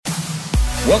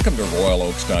Welcome to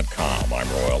RoyalOaks.com. I'm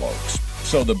Royal Oaks.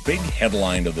 So the big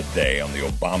headline of the day on the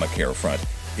Obamacare front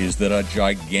is that a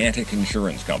gigantic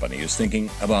insurance company is thinking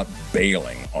about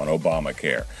bailing on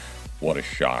Obamacare. What a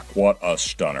shock. What a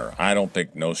stunner. I don't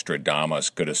think Nostradamus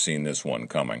could have seen this one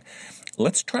coming.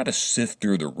 Let's try to sift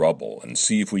through the rubble and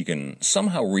see if we can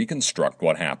somehow reconstruct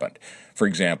what happened. For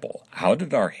example, how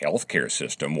did our healthcare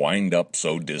system wind up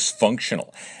so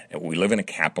dysfunctional? We live in a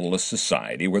capitalist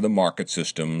society where the market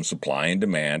system, supply and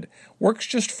demand, works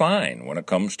just fine when it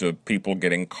comes to people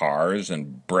getting cars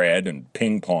and bread and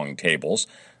ping pong tables.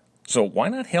 So why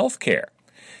not healthcare?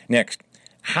 Next,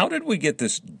 how did we get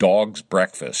this dog's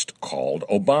breakfast called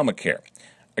Obamacare?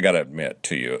 I got to admit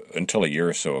to you, until a year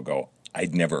or so ago,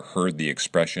 I'd never heard the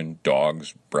expression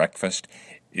dog's breakfast.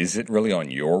 Is it really on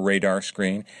your radar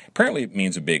screen? Apparently it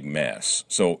means a big mess.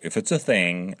 So if it's a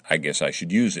thing, I guess I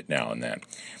should use it now and then.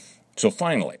 So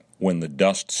finally, when the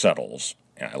dust settles,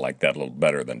 and I like that a little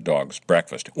better than dog's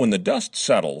breakfast, when the dust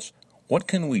settles, what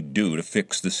can we do to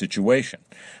fix the situation?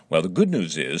 Well, the good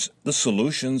news is the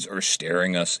solutions are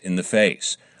staring us in the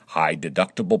face. High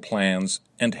deductible plans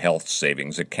and health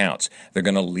savings accounts. They're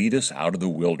going to lead us out of the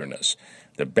wilderness.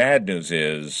 The bad news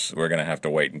is we're going to have to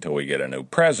wait until we get a new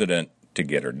president to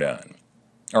get her done.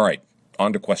 All right,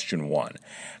 on to question one.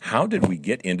 How did we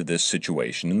get into this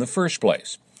situation in the first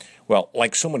place? Well,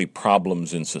 like so many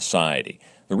problems in society,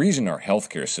 the reason our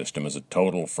healthcare system is a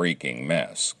total freaking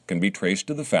mess can be traced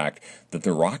to the fact that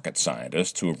the rocket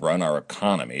scientists who have run our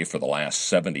economy for the last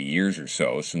 70 years or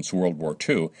so since World War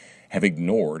II have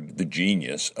ignored the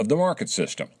genius of the market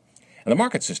system. And the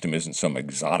market system isn't some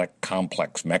exotic,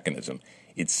 complex mechanism.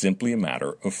 It's simply a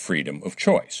matter of freedom of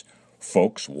choice.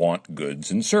 Folks want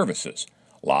goods and services.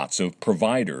 Lots of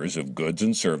providers of goods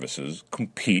and services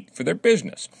compete for their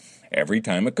business. Every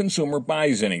time a consumer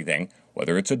buys anything,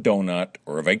 whether it's a donut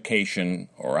or a vacation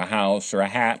or a house or a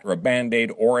hat or a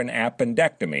Band-Aid or an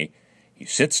appendectomy, he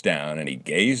sits down and he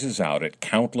gazes out at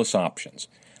countless options.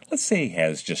 Let's say he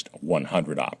has just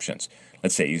 100 options.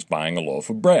 Let's say he's buying a loaf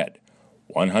of bread.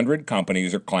 100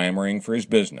 companies are clamoring for his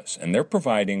business, and they're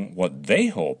providing what they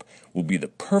hope will be the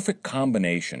perfect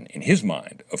combination in his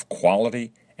mind of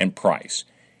quality and price.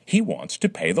 He wants to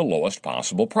pay the lowest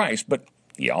possible price, but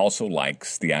he also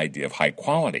likes the idea of high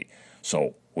quality.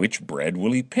 So which bread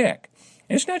will he pick?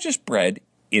 And it's not just bread,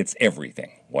 it's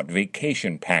everything. What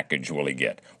vacation package will he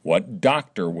get? What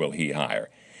doctor will he hire?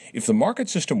 If the market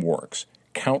system works,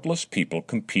 countless people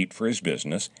compete for his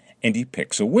business, and he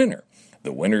picks a winner.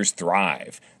 The winners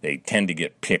thrive. They tend to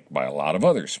get picked by a lot of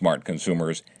other smart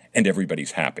consumers, and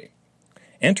everybody's happy.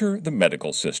 Enter the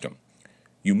medical system.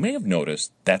 You may have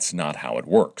noticed that's not how it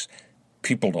works.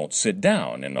 People don't sit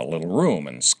down in a little room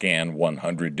and scan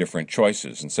 100 different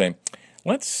choices and say,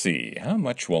 let's see, how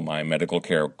much will my medical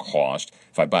care cost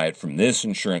if I buy it from this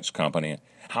insurance company?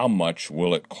 How much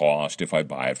will it cost if I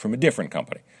buy it from a different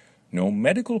company? No,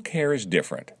 medical care is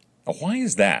different. Now, why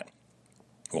is that?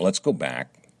 Well, let's go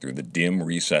back through the dim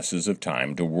recesses of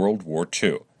time to World War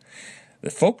II. The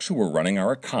folks who were running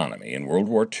our economy in World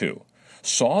War II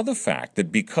saw the fact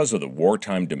that because of the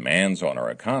wartime demands on our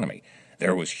economy,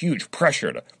 there was huge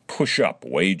pressure to push up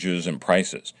wages and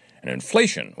prices, and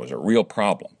inflation was a real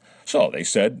problem. So they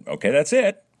said, okay, that's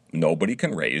it. Nobody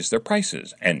can raise their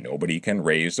prices, and nobody can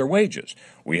raise their wages.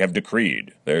 We have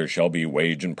decreed there shall be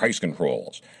wage and price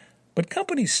controls. But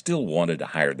companies still wanted to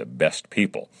hire the best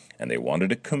people, and they wanted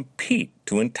to compete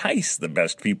to entice the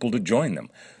best people to join them.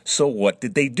 So what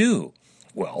did they do?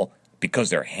 Well, because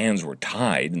their hands were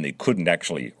tied and they couldn't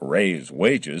actually raise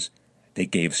wages, they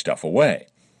gave stuff away.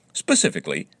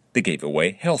 Specifically, they gave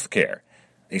away health care.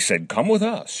 They said, come with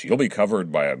us. You'll be covered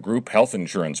by a group health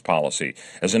insurance policy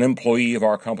as an employee of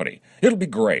our company. It'll be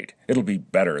great. It'll be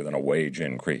better than a wage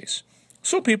increase.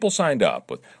 So people signed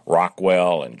up with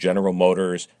Rockwell and General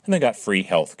Motors, and they got free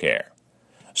health care.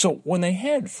 So when they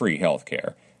had free health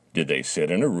care, did they sit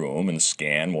in a room and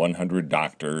scan 100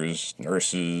 doctors,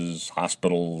 nurses,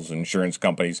 hospitals, insurance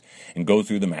companies, and go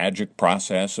through the magic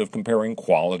process of comparing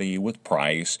quality with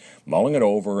price, mulling it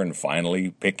over, and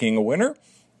finally picking a winner?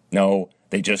 No,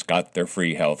 they just got their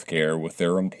free health care with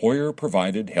their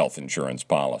employer-provided health insurance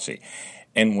policy.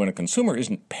 And when a consumer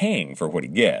isn't paying for what he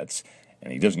gets,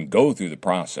 and he doesn't go through the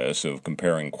process of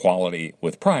comparing quality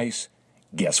with price,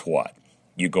 guess what?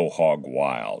 You go hog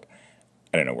wild.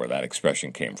 I don't know where that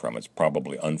expression came from. It's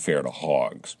probably unfair to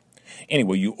hogs.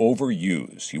 Anyway, you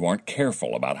overuse. You aren't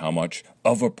careful about how much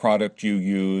of a product you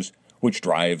use, which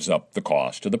drives up the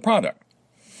cost of the product.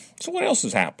 So what else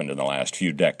has happened in the last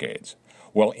few decades?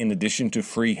 Well, in addition to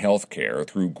free health care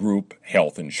through group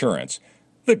health insurance,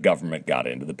 The government got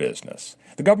into the business.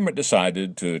 The government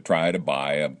decided to try to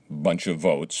buy a bunch of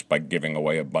votes by giving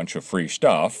away a bunch of free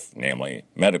stuff, namely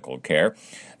medical care.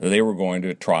 They were going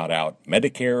to trot out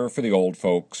Medicare for the old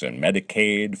folks and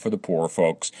Medicaid for the poor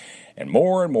folks, and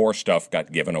more stuff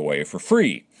got given away for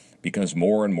free because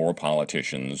more and more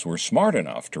politicians were smart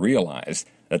enough to realize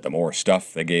that the more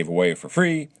stuff they gave away for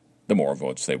free, the more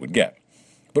votes they would get.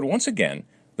 But once again,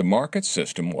 the market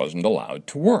system wasn't allowed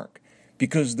to work,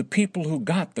 because the people who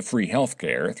got the free health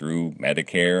care through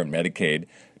Medicare and Medicaid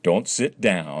don't sit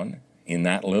down in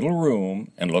that little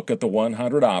room and look at the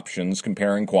 100 options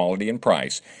comparing quality and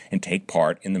price and take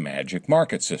part in the magic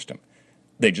market system.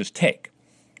 They just take.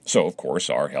 So, of course,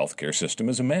 our healthcare system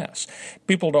is a mess.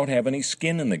 People don't have any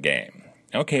skin in the game.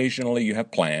 Occasionally you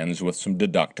have plans with some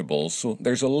deductibles, so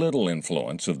there's a little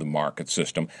influence of the market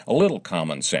system. A little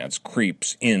common sense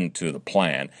creeps into the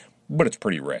plan, but it's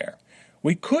pretty rare.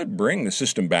 We could bring the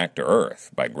system back to earth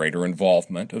by greater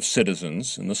involvement of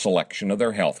citizens in the selection of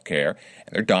their health care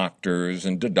and their doctors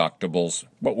and deductibles,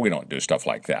 but we don't do stuff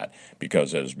like that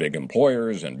because as big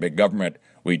employers and big government,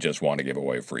 we just want to give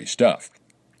away free stuff.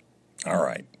 All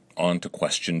right, on to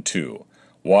question 2.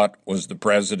 What was the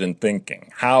president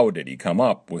thinking? How did he come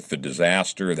up with the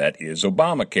disaster that is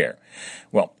Obamacare?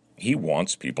 Well, he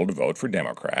wants people to vote for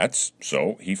Democrats,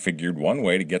 so he figured one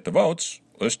way to get the votes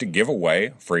was to give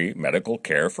away free medical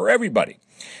care for everybody.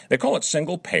 They call it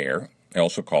single payer. They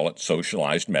also call it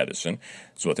socialized medicine.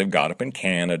 It's what they've got up in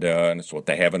Canada, and it's what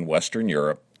they have in Western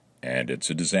Europe, and it's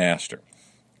a disaster.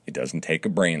 It doesn't take a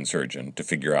brain surgeon to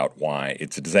figure out why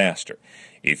it's a disaster.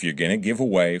 If you're going to give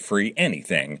away free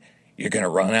anything, you're going to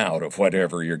run out of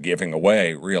whatever you're giving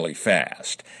away really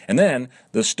fast. And then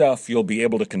the stuff you'll be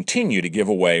able to continue to give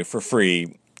away for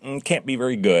free can't be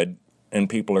very good, and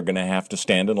people are going to have to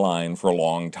stand in line for a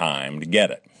long time to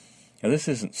get it. Now, this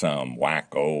isn't some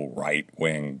wacko,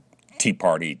 right-wing, Tea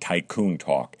Party tycoon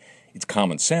talk. It's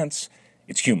common sense,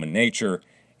 it's human nature,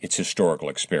 it's historical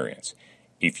experience.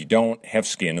 If you don't have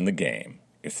skin in the game,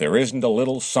 if there isn't a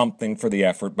little something for the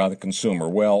effort by the consumer,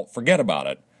 well, forget about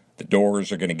it. The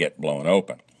doors are going to get blown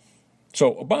open.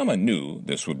 So Obama knew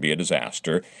this would be a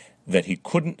disaster that he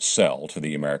couldn't sell to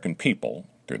the American people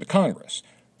through the Congress.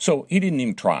 So he didn't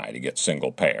even try to get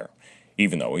single payer,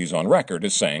 even though he's on record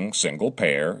as saying single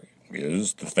payer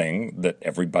is the thing that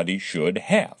everybody should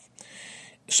have.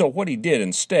 So what he did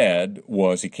instead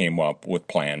was he came up with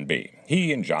Plan B.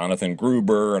 He and Jonathan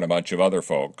Gruber and a bunch of other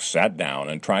folks sat down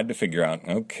and tried to figure out,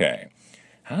 okay,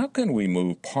 how can we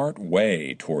move part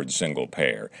way towards single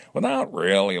payer without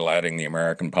really letting the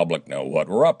American public know what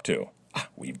we're up to?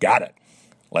 We've got it.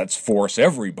 Let's force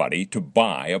everybody to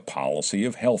buy a policy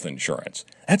of health insurance.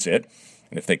 That's it.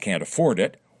 And if they can't afford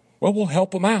it, well, we'll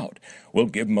help them out. We'll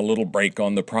give them a little break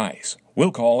on the price.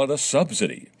 We'll call it a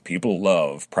subsidy. People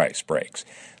love price breaks.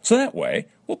 So that way,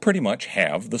 we'll pretty much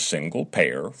have the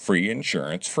single-payer free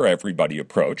insurance for everybody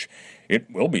approach.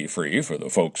 It will be free for the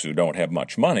folks who don't have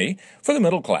much money. For the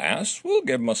middle class, we'll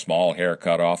give them a small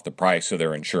haircut off the price of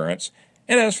their insurance.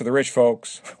 And as for the rich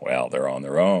folks, well, they're on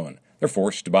their own. They're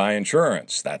forced to buy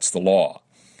insurance. That's the law.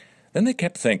 Then they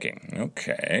kept thinking,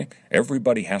 okay,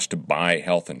 everybody has to buy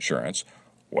health insurance.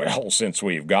 Well, since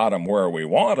we've got them where we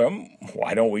want them,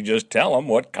 why don't we just tell them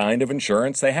what kind of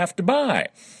insurance they have to buy?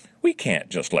 We can't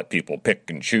just let people pick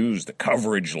and choose the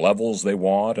coverage levels they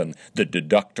want and the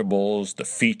deductibles, the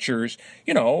features,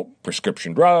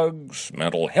 prescription drugs,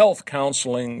 mental health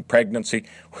counseling, pregnancy.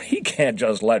 We can't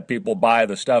just let people buy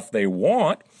the stuff they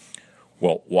want.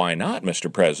 Well, why not,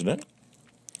 Mr. President?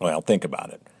 Well, think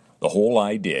about it. The whole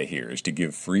idea here is to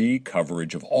give free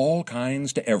coverage of all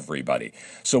kinds to everybody.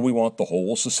 So we want the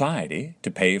whole society to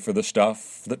pay for the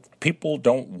stuff that people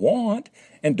don't want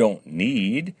and don't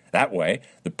need. That way,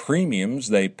 the premiums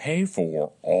they pay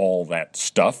for all that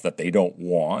stuff that they don't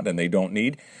want and they don't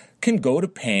need can go to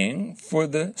paying for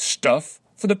the stuff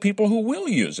for the people who will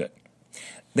use it.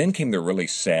 Then came the really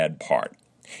sad part.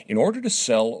 In order to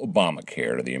sell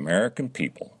Obamacare to the American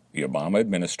people, the Obama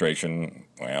administration,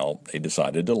 they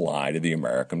decided to lie to the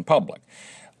American public.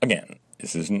 Again,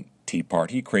 this isn't Tea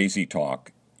Party crazy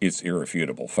talk. It's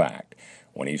irrefutable fact.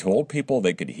 When he told people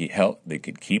they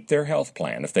could keep their health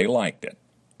plan if they liked it,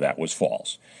 that was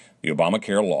false. The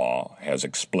Obamacare law has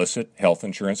explicit health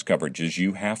insurance coverages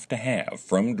you have to have,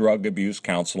 from drug abuse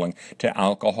counseling to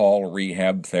alcohol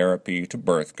rehab therapy to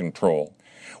birth control.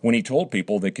 When he told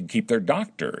people they could keep their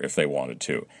doctor if they wanted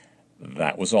to,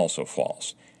 that was also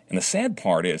false. And the sad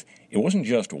part is, it wasn't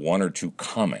just one or two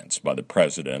comments by the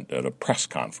president at a press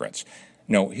conference.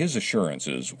 No, his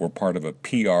assurances were part of a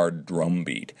PR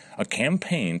drumbeat, a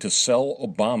campaign to sell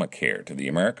Obamacare to the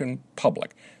American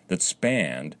public that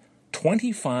spanned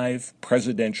 25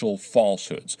 presidential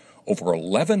falsehoods over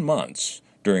 11 months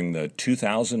during the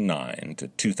 2009 to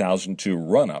 2002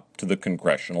 run-up to the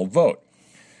congressional vote.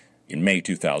 In May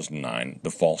 2009, the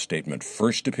false statement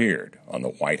first appeared on the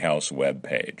White House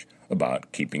webpage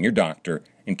about keeping your doctor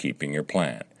and keeping your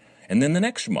plan. And then the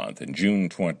next month, in June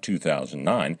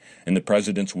 2009, in the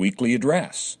president's weekly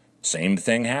address, same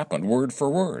thing happened, word for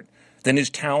word. Then his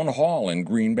town hall in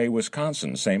Green Bay,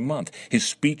 Wisconsin, same month, his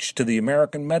speech to the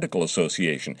American Medical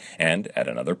Association, and at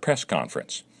another press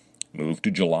conference. Moved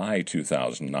to July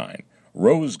 2009.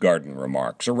 Rose Garden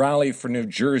remarks, a rally for New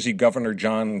Jersey Governor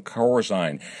John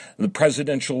Corzine, the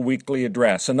presidential weekly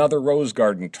address, another Rose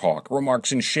Garden talk,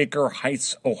 remarks in Shaker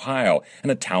Heights, Ohio, and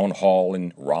a town hall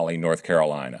in Raleigh, North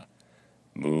Carolina.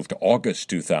 Moved to August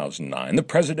 2009, the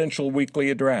presidential weekly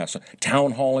address, a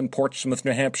town hall in Portsmouth,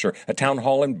 New Hampshire, a town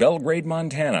hall in Belgrade,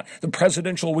 Montana, the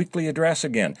presidential weekly address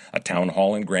again, a town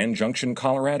hall in Grand Junction,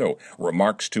 Colorado,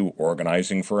 remarks to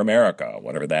Organizing for America,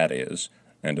 whatever that is,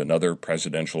 and another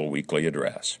presidential weekly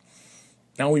address.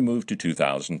 Now we move to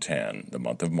 2010, the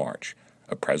month of March.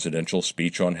 A presidential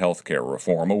speech on health care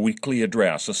reform, a weekly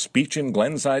address, a speech in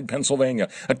Glenside, Pennsylvania,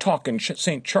 a talk in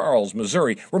St. Charles,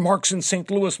 Missouri, remarks in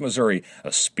St. Louis, Missouri,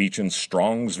 a speech in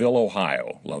Strongsville,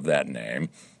 Ohio, love that name,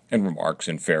 and remarks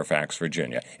in Fairfax,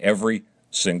 Virginia. Every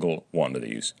single one of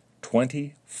these,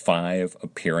 25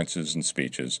 appearances and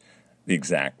speeches, the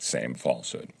exact same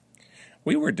falsehood.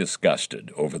 We were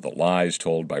disgusted over the lies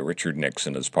told by Richard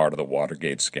Nixon as part of the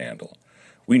Watergate scandal.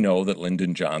 We know that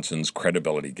Lyndon Johnson's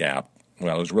credibility gap,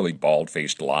 well, it was really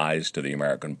bald-faced lies to the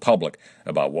American public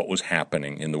about what was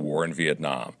happening in the war in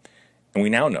Vietnam. And we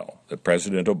now know that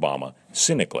President Obama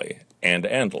cynically and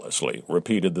endlessly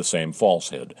repeated the same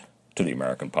falsehood to the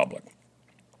American public.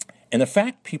 And the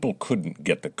fact people couldn't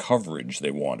get the coverage they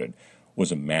wanted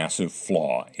was a massive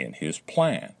flaw in his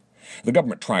plan. The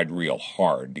government tried real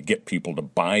hard to get people to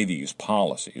buy these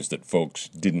policies that folks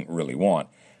didn't really want,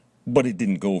 but it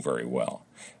didn't go very well.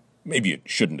 Maybe it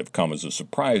shouldn't have come as a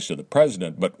surprise to the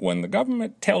president, but when the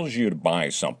government tells you to buy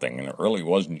something and it really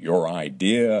wasn't your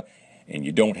idea and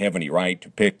you don't have any right to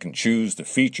pick and choose the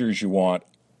features you want,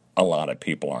 a lot of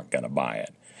people aren't going to buy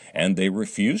it. And they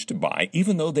refused to buy,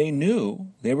 even though they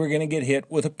knew they were going to get hit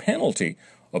with a penalty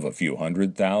of a few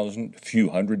 $100,000, a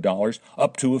few $100,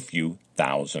 up to a few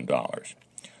 $1,000.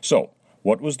 So,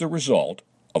 what was the result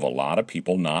of a lot of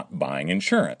people not buying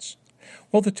insurance?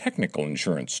 Well, the technical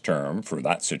insurance term for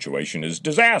that situation is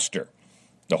disaster.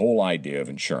 The whole idea of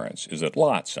insurance is that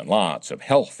lots and lots of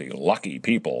healthy, lucky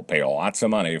people pay lots of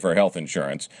money for health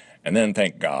insurance and then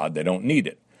thank God they don't need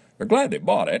it. They're glad they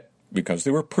bought it because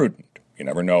they were prudent. You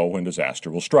never know when disaster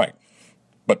will strike.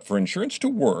 But for insurance to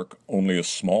work, only a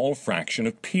small fraction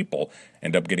of people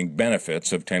end up getting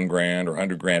benefits of $10,000 or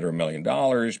 $100,000 or $1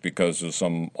 million because of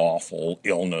some awful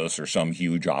illness or some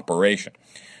huge operation.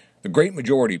 The great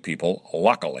majority of people,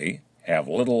 luckily, have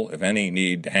little, if any,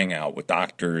 need to hang out with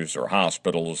doctors or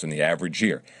hospitals in the average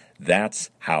year.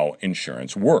 That's how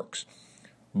insurance works.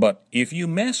 But if you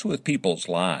mess with people's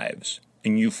lives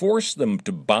and you force them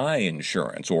to buy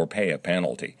insurance or pay a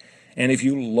penalty, and if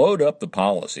you load up the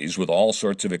policies with all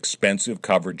sorts of expensive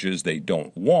coverages they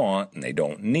don't want and they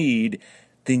don't need,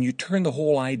 then you turn the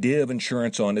whole idea of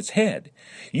insurance on its head.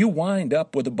 You wind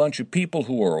up with a bunch of people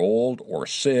who are old or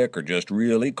sick or just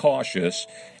really cautious,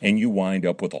 and you wind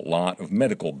up with a lot of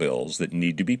medical bills that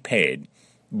need to be paid,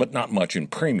 but not much in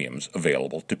premiums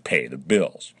available to pay the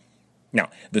bills. Now,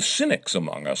 the cynics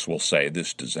among us will say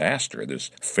this disaster, this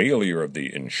failure of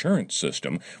the insurance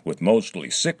system, with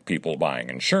mostly sick people buying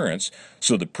insurance,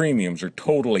 so the premiums are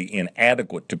totally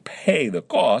inadequate to pay the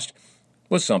cost,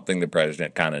 was something the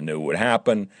president kind of knew would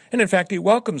happen, and in fact he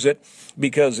welcomes it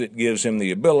because it gives him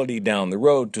the ability down the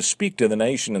road to speak to the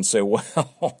nation and say,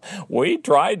 well, we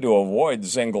tried to avoid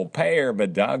single payer,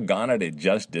 but doggone it, it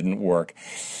just didn't work.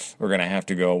 We're going to have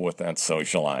to go with that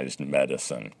socialized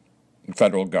medicine. The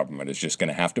federal government is just going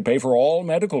to have to pay for all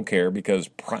medical care because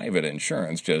private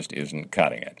insurance just isn't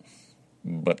cutting it.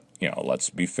 But, let's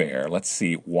be fair. Let's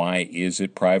see, why is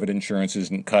it private insurance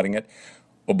isn't cutting it?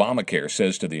 Obamacare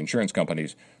says to the insurance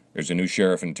companies, there's a new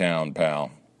sheriff in town,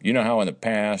 pal. You know how in the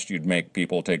past you'd make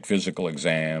people take physical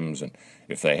exams, and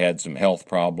if they had some health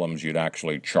problems, you'd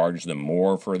actually charge them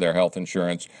more for their health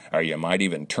insurance, or you might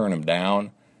even turn them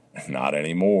down? Not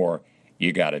anymore.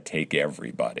 You got to take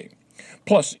everybody.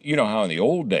 Plus, you know how in the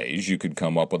old days you could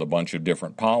come up with a bunch of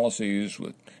different policies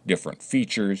with different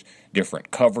features,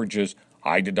 different coverages,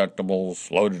 high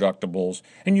deductibles, low deductibles,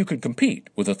 and you could compete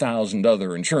with 1,000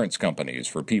 other insurance companies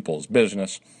for people's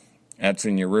business. That's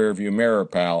in your rearview mirror,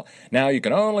 pal. Now you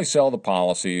can only sell the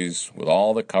policies with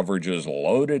all the coverages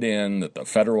loaded in that the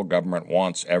federal government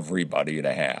wants everybody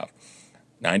to have.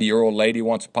 90-year-old lady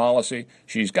wants a policy.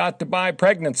 She's got to buy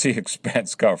pregnancy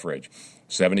expense coverage.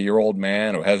 70-year-old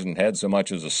man who hasn't had so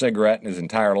much as a cigarette in his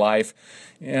entire life,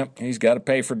 he's got to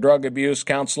pay for drug abuse,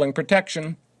 counseling,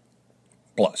 protection.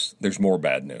 Plus, there's more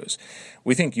bad news.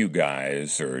 We think you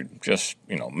guys are just,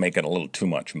 making a little too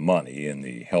much money in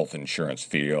the health insurance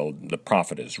field. The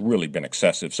profit has really been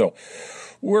excessive, so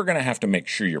we're going to have to make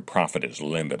sure your profit is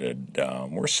limited.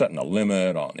 We're setting a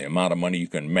limit on the amount of money you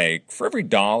can make. For every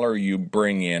dollar you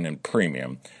bring in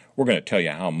premium, we're going to tell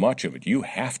you how much of it you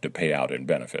have to pay out in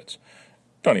benefits.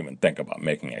 Don't even think about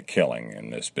making a killing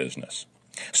in this business.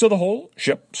 So the whole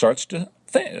ship starts to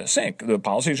sink. The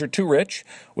policies are too rich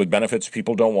with benefits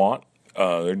people don't want.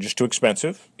 They're just too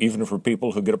expensive, even for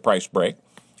people who get a price break.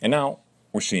 And now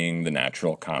we're seeing the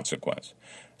natural consequence.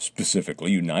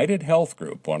 Specifically, United Health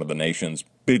Group, one of the nation's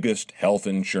biggest health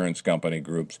insurance company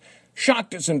groups,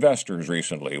 shocked its investors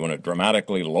recently when it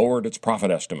dramatically lowered its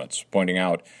profit estimates, pointing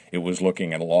out it was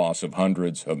looking at a loss of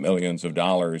hundreds of millions of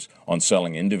dollars on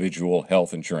selling individual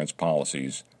health insurance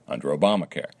policies under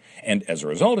Obamacare. And as a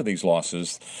result of these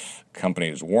losses, the company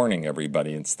is warning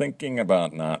everybody it's thinking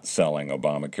about not selling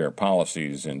Obamacare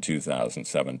policies in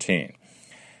 2017.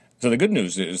 So the good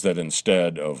news is that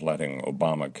instead of letting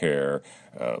Obamacare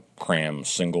cram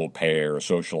single-payer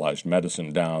socialized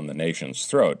medicine down the nation's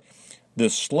throat, the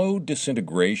slow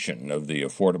disintegration of the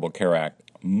Affordable Care Act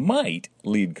might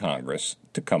lead Congress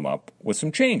to come up with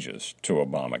some changes to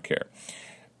Obamacare.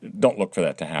 Don't look for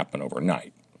that to happen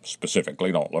overnight.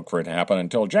 Specifically, don't look for it to happen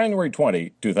until January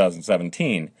 20,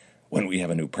 2017, when we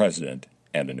have a new president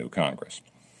and a new Congress.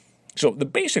 So the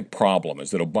basic problem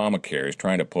is that Obamacare is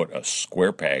trying to put a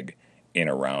square peg in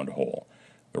a round hole.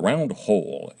 The round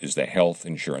hole is the health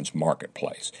insurance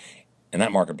marketplace. And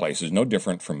that marketplace is no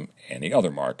different from any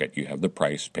other market. You have the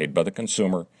price paid by the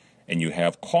consumer, and you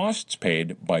have costs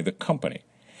paid by the company.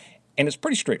 And it's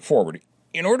pretty straightforward.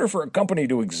 In order for a company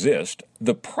to exist,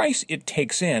 the price it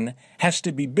takes in has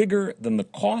to be bigger than the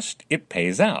cost it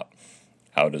pays out.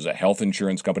 How does a health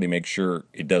insurance company make sure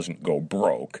it doesn't go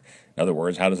broke? In other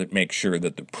words, how does it make sure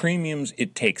that the premiums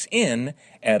it takes in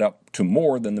add up to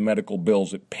more than the medical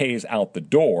bills it pays out the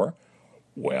door?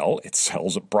 Well, it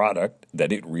sells a product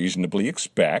that it reasonably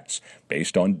expects,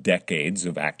 based on decades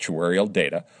of actuarial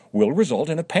data, will result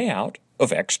in a payout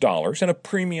of X dollars and a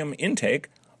premium intake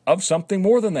of something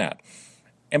more than that.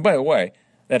 And by the way,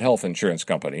 that health insurance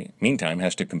company, meantime,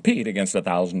 has to compete against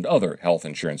 1,000 other health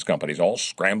insurance companies, all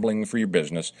scrambling for your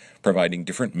business, providing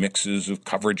different mixes of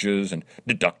coverages and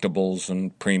deductibles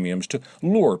and premiums to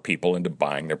lure people into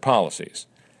buying their policies.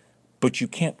 But you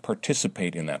can't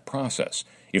participate in that process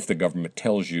if the government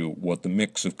tells you what the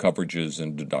mix of coverages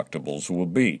and deductibles will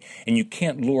be. And you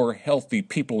can't lure healthy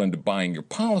people into buying your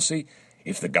policy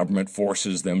if the government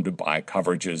forces them to buy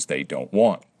coverages they don't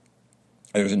want.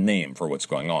 There's a name for what's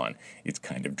going on. It's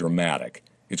kind of dramatic.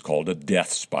 It's called a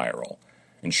death spiral.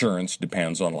 Insurance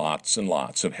depends on lots and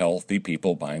lots of healthy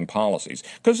people buying policies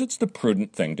because it's the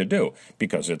prudent thing to do,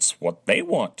 because it's what they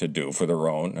want to do for their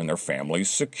own and their family's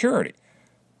security.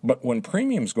 But when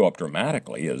premiums go up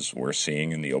dramatically, as we're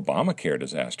seeing in the Obamacare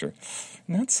disaster,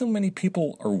 not so many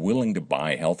people are willing to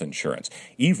buy health insurance,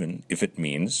 even if it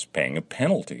means paying a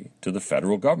penalty to the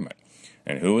federal government.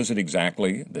 And who is it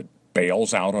exactly that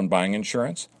bails out on buying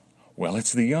insurance? Well,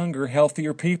 it's the younger,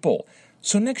 healthier people.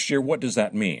 So next year, what does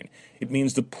that mean? It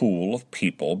means the pool of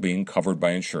people being covered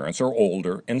by insurance are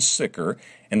older and sicker,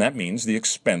 and that means the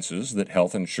expenses that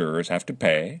health insurers have to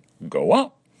pay go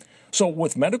up. So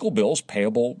with medical bills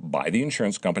payable by the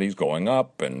insurance companies going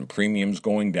up and premiums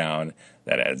going down,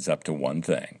 that adds up to one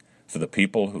thing. For the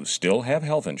people who still have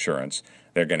health insurance,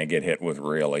 they're going to get hit with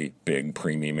really big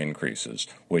premium increases,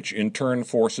 which in turn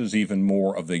forces even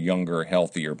more of the younger,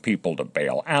 healthier people to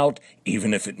bail out,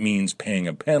 even if it means paying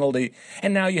a penalty.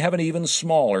 And now you have an even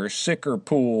smaller, sicker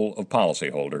pool of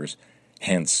policyholders,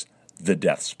 hence the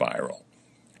death spiral.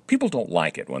 People don't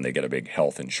like it when they get a big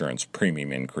health insurance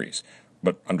premium increase.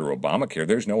 But under Obamacare,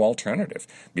 there's no alternative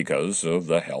because of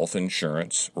the health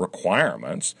insurance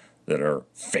requirements that are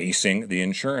facing the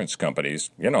insurance companies.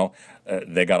 They got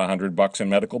 $100 in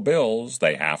medical bills.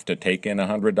 They have to take in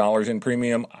 $100 in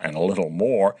premium and a little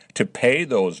more to pay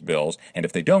those bills. And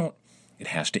if they don't, it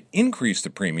has to increase the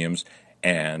premiums,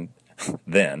 and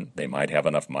then they might have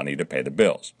enough money to pay the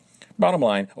bills. Bottom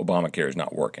line, Obamacare is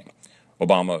not working.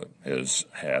 Obama has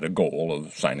had a goal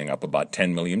of signing up about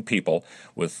 10 million people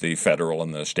with the federal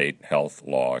and the state health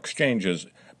law exchanges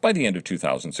by the end of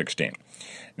 2016.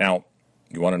 Now,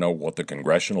 You want to know what the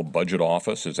Congressional Budget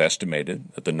Office has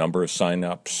estimated that the number of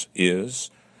sign-ups is?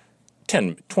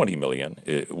 20 million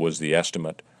was the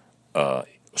estimate,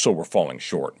 so we're falling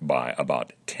short by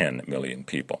about 10 million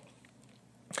people.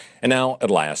 And now,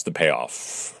 at last, the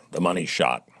payoff, the money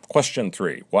shot. Question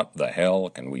 3, what the hell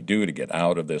can we do to get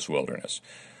out of this wilderness?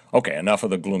 Okay, enough of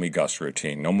the gloomy Gus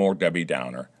routine, no more Debbie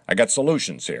Downer. I got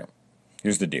solutions here.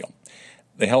 Here's the deal.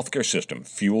 The healthcare system,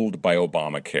 fueled by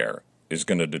Obamacare, is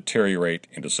going to deteriorate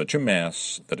into such a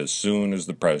mess that as soon as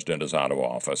the president is out of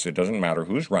office, it doesn't matter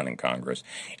who's running Congress,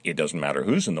 it doesn't matter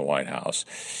who's in the White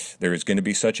House, there is going to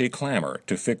be such a clamor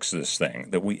to fix this thing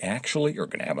that we actually are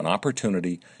going to have an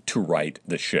opportunity to right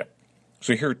the ship.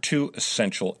 So here are 2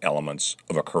 essential elements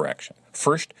of a correction.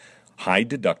 First, high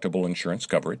deductible insurance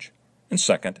coverage, and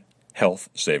second, health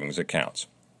savings accounts.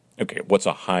 Okay, what's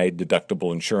a high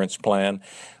deductible insurance plan?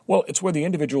 Well, it's where the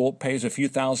individual pays a few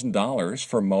 $1,000s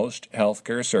for most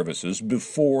healthcare services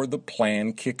before the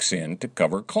plan kicks in to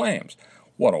cover claims.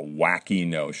 What a wacky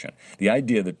notion. The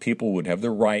idea that people would have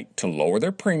the right to lower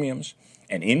their premiums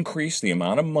and increase the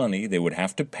amount of money they would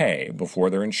have to pay before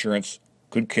their insurance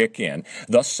could kick in,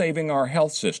 thus saving our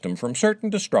health system from certain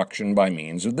destruction by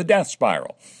means of the death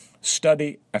spiral.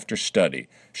 Study after study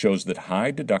shows that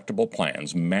high deductible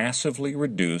plans massively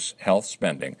reduce health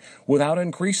spending without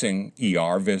increasing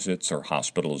ER visits or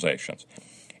hospitalizations.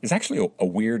 It's actually a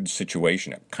weird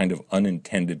situation, a kind of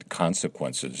unintended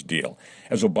consequences deal.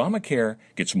 As Obamacare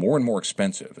gets more and more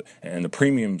expensive and the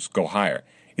premiums go higher,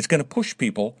 it's going to push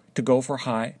people to go for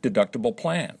high deductible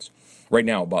plans. Right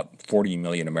now, about 40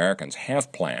 million Americans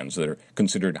have plans that are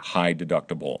considered high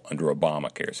deductible under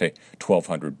Obamacare, say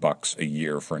 $1,200 a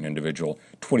year for an individual,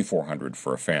 $2,400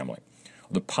 for a family.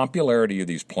 The popularity of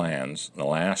these plans in the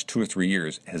last 2 or 3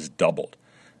 years has doubled.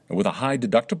 And with a high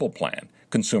deductible plan,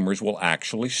 consumers will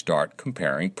actually start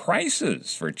comparing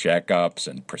prices for checkups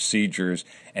and procedures,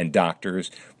 and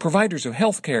doctors, providers of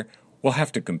health care, will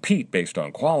have to compete based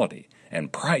on quality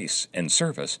and price and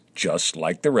service, just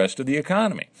like the rest of the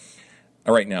economy.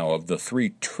 Right now, of the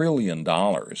 $3 trillion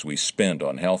we spend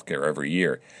on healthcare every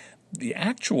year, the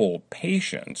actual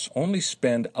patients only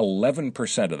spend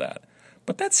 11% of that.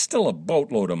 But that's still a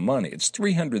boatload of money. It's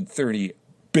 $330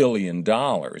 billion,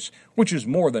 which is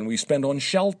more than we spend on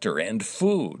shelter and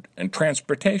food and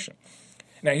transportation.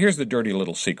 Now, here's the dirty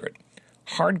little secret.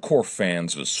 Hardcore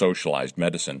fans of socialized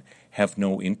medicine have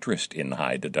no interest in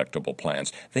high deductible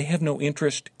plans. They have no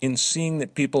interest in seeing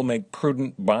that people make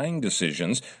prudent buying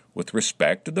decisions with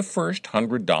respect to the first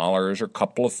 $100 or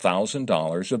couple of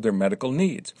 $1,000s of their medical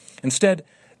needs. Instead,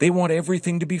 they want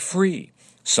everything to be free,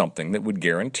 something that would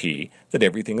guarantee that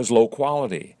everything is low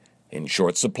quality, in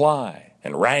short supply,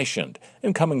 and rationed,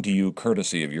 and coming to you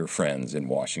courtesy of your friends in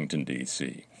Washington,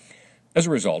 D.C. As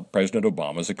a result, President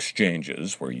Obama's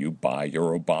exchanges, where you buy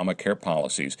your Obamacare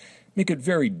policies, make it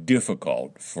very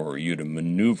difficult for you to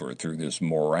maneuver through this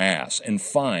morass and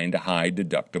find high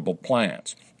deductible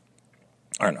plans.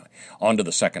 All right, on to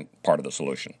the second part of the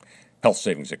solution, health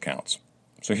savings accounts.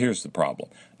 So here's the problem.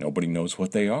 Nobody knows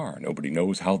what they are. Nobody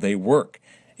knows how they work,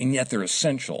 and yet they're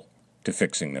essential to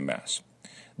fixing the mess.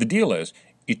 The deal is,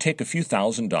 you take a few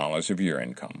 $1,000s of your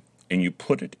income, and you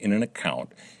put it in an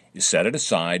account. You set it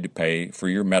aside to pay for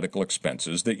your medical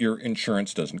expenses that your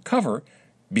insurance doesn't cover,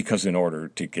 because in order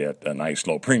to get a nice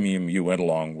low premium, you went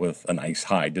along with a nice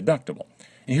high deductible.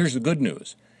 And here's the good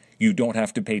news. You don't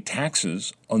have to pay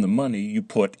taxes on the money you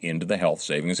put into the health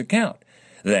savings account.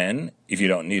 Then, if you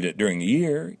don't need it during the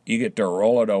year, you get to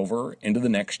roll it over into the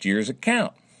next year's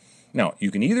account. Now, you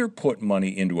can either put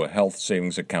money into a health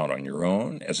savings account on your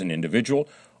own as an individual,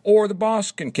 or the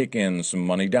boss can kick in some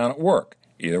money down at work.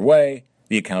 Either way,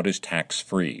 the account is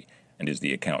tax-free, and as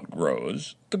the account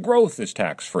grows, the growth is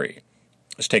tax-free.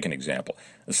 Let's take an example.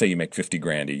 Let's say you make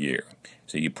 $50,000 a year.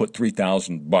 So you put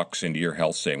 $3,000 into your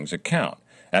health savings account.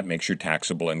 That makes your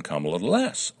taxable income a little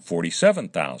less,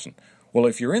 $47,000. Well,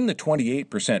 if you're in the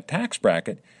 28% tax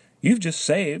bracket, you've just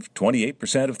saved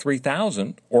 28% of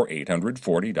 $3,000, or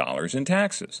 $840 in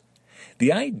taxes.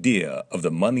 The idea of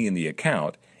the money in the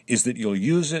account is that you'll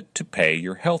use it to pay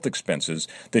your health expenses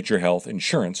that your health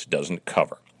insurance doesn't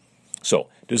cover. So,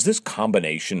 does this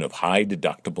combination of high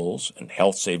deductibles and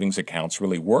health savings accounts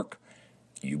really work?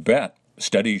 You bet.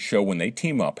 Studies show when they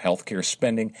team up, healthcare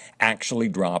spending actually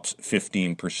drops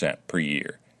 15% per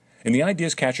year. And the idea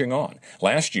is catching on.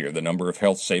 Last year, the number of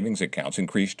health savings accounts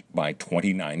increased by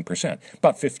 29%.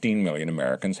 About 15 million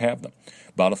Americans have them.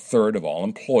 About a third of all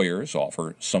employers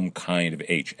offer some kind of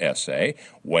HSA,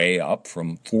 way up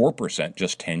from 4%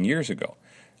 just 10 years ago.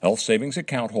 Health savings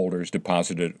account holders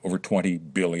deposited over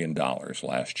 $20 billion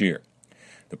last year.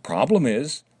 The problem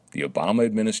is, The Obama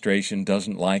administration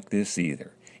doesn't like this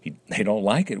either. They don't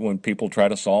like it when people try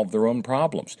to solve their own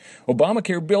problems.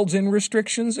 Obamacare builds in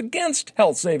restrictions against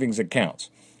health savings accounts.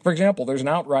 For example, there's an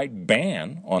outright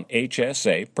ban on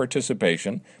HSA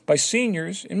participation by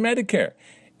seniors in Medicare.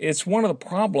 It's one of the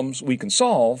problems we can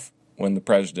solve when the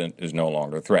president is no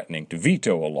longer threatening to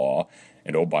veto a law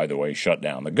and, oh, by the way, shut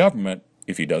down the government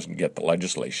if he doesn't get the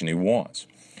legislation he wants.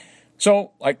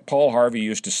 So, like Paul Harvey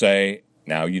used to say,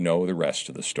 now you know the rest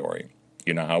of the story.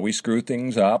 You know how we screw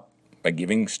things up by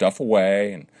giving stuff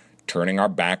away and turning our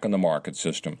back on the market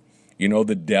system. You know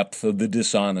the depth of the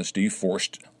dishonesty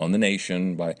forced on the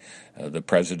nation by the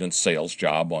president's sales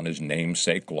job on his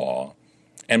namesake law.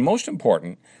 And most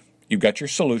important, you've got your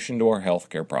solution to our health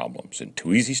care problems in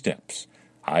 2 easy steps.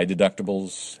 High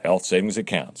deductibles, health savings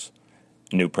accounts,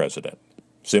 new president.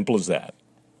 Simple as that.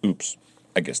 Oops,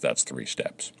 I guess that's 3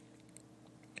 steps.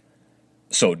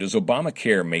 So does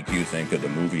Obamacare make you think of the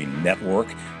movie Network?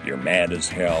 You're mad as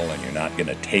hell and you're not going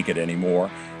to take it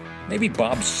anymore? Maybe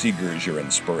Bob Seger is your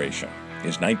inspiration.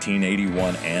 His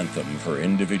 1981 anthem for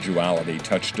individuality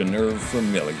touched a nerve for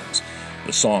millions.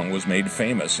 The song was made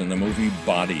famous in the movie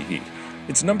Body Heat.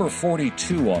 It's number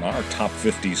 42 on our top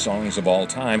 50 songs of all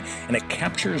time, and it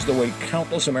captures the way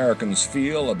countless Americans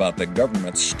feel about the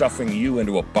government stuffing you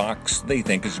into a box they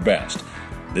think is best.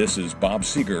 This is Bob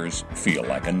Seger's Feel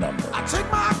Like a Number. I take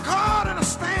my card and I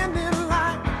stand